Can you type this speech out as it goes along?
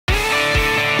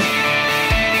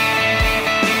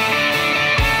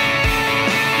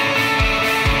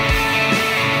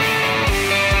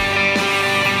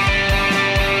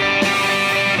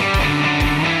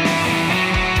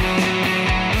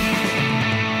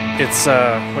It's,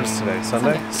 what is today?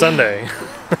 Sunday? Sunday.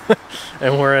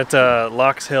 And we're at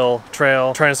Locks Hill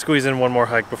Trail, trying to squeeze in one more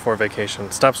hike before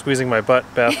vacation. Stop squeezing my butt,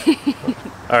 Beth.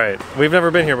 Alright, we've never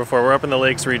been here before. We're up in the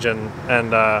Lakes region, and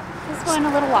just going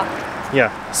a little walk.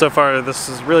 Yeah, so far this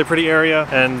is a really pretty area,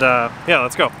 and yeah,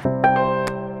 let's go.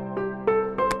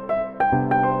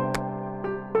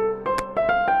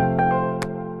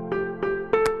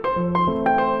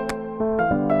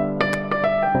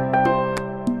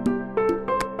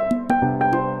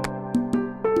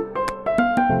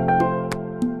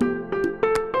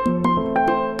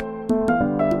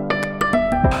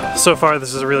 So far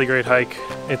this is a really great hike.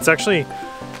 It's actually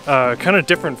kind of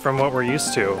different from what we're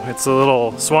used to. It's a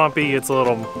little swampy, it's a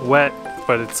little wet,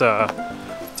 but it's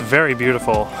very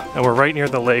beautiful. And we're right near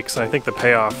the lakes, and I think the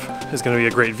payoff is going to be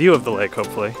a great view of the lake,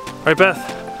 hopefully. Right, Beth?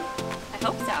 I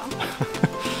hope so.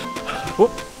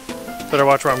 Whoop. Better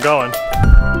watch where I'm going.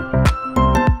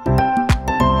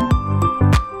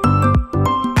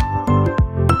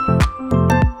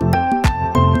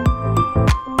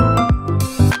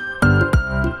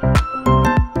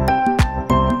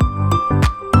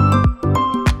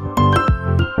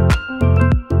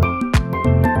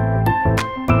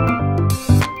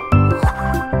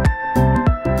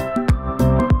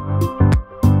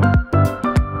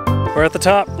 We're at the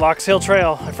top, Locks Hill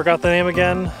Trail. I forgot the name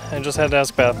again and just had to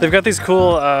ask Beth. They've got these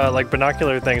cool like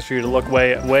binocular things for you to look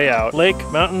way out. Lake,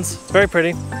 mountains, it's very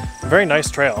pretty. Very nice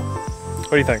trail.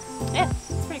 What do you think? Yeah,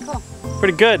 it's pretty cool.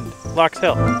 Pretty good. Locks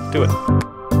Hill, do it.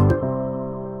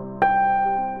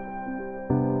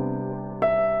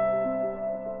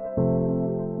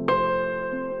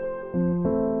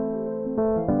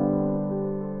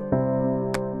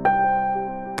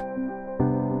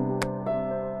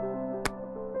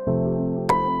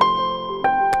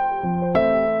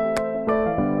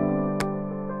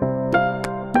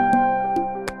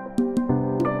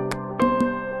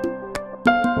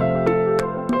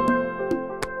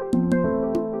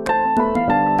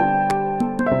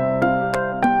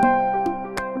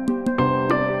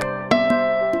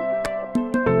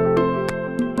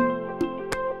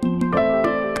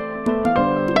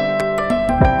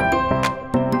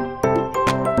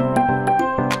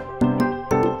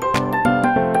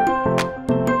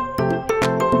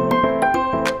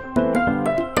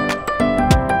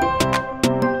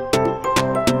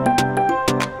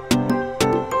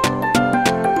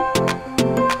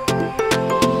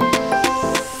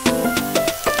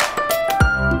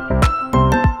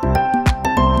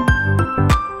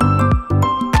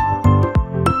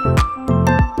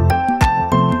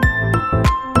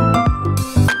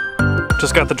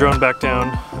 Just got the drone back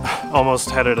down. Almost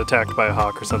had it attacked by a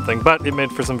hawk or something, but it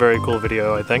made for some very cool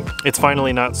video, I think. It's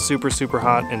finally not super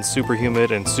hot and super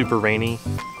humid and super rainy.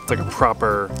 It's like a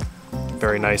proper,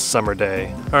 very nice summer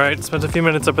day. All right, spent a few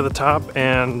minutes up at the top,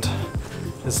 and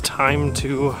it's time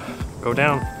to go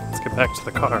down. Let's get back to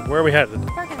the car. Where are we headed?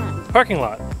 Parking lot. Parking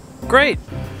lot. Great.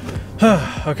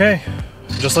 Okay,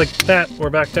 just like that, we're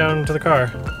back down to the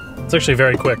car. It's actually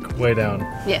very quick, way down.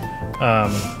 Yeah.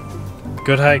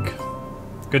 Good hike.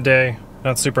 Good day,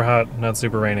 not super hot, not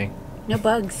super rainy. No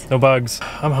bugs. No bugs.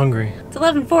 I'm hungry. It's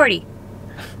 11:40.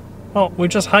 Well, we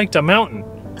just hiked a mountain.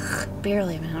 Ugh,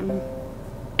 barely a mountain.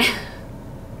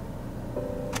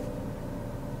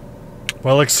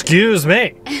 Well, excuse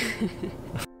me.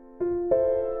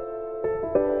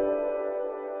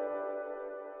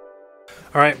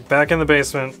 All right, back in the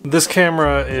basement. This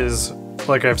camera is,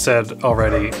 like I've said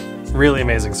already, really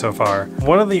amazing so far.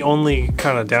 One of the only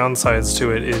kind of downsides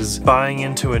to it is buying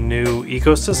into a new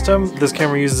ecosystem. This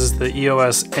camera uses the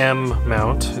EOS M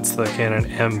mount. It's the Canon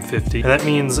M50. And that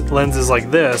means lenses like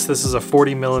this is a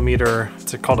 40mm,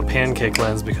 it's called a pancake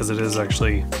lens because it is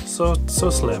actually so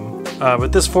slim.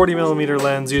 But this 40mm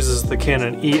lens uses the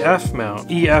Canon EF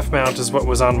mount. EF mount is what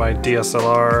was on my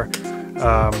DSLR.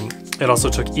 It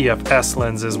also took EFS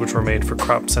lenses, which were made for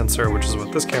crop sensor, which is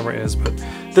what this camera is, but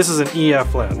this is an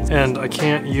EF lens, and I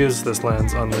can't use this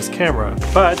lens on this camera.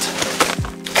 But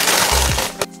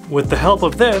with the help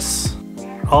of this,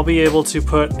 I'll be able to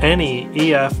put any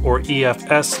EF or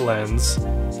EFS lens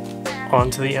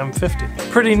onto the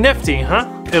M50. Pretty nifty, huh?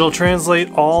 It'll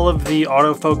translate all of the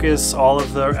autofocus, all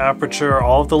of the aperture,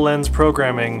 all of the lens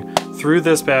programming through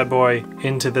this bad boy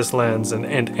into this lens and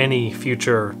any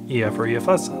future EF or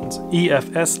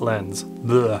EFS lens.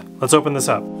 Blech. Let's open this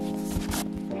up.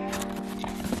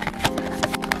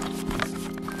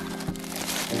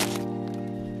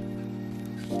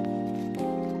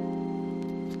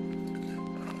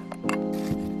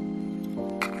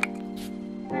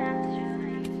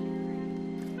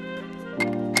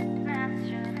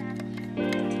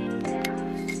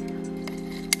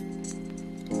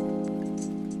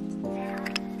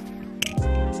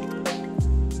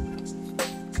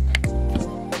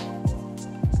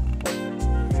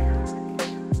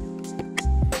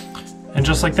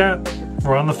 just like that,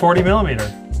 we're on the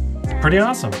 40mm. Pretty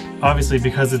awesome. Obviously,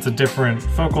 because it's a different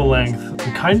focal length,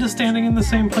 I'm kind of standing in the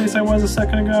same place I was a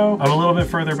second ago. I'm a little bit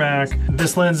further back.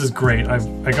 This lens is great.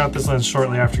 I got this lens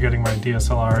shortly after getting my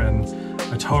DSLR and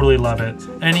I totally love it.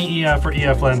 Any EF or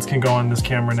EF lens can go on this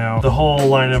camera now. The whole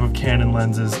lineup of Canon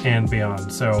lenses and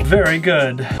beyond, so very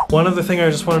good. One other thing I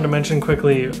just wanted to mention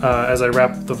quickly as I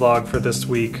wrap up the vlog for this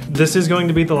week. This is going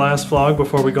to be the last vlog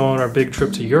before we go on our big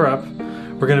trip to Europe.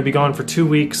 We're going to be gone for 2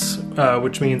 weeks,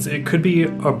 which means it could be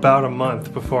about a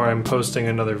month before I'm posting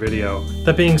another video.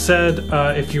 That being said,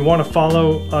 if you want to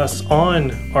follow us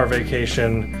on our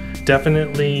vacation,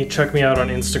 definitely check me out on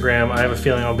Instagram. I have a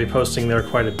feeling I'll be posting there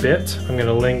quite a bit. I'm going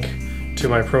to link to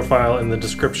my profile in the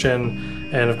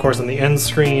description, and of course on the end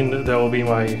screen there will be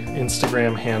my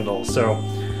Instagram handle. So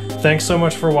thanks so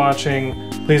much for watching.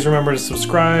 Please remember to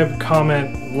subscribe,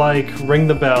 comment, like, ring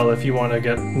the bell if you want to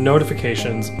get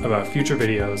notifications about future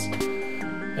videos.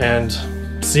 And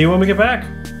see you when we get back!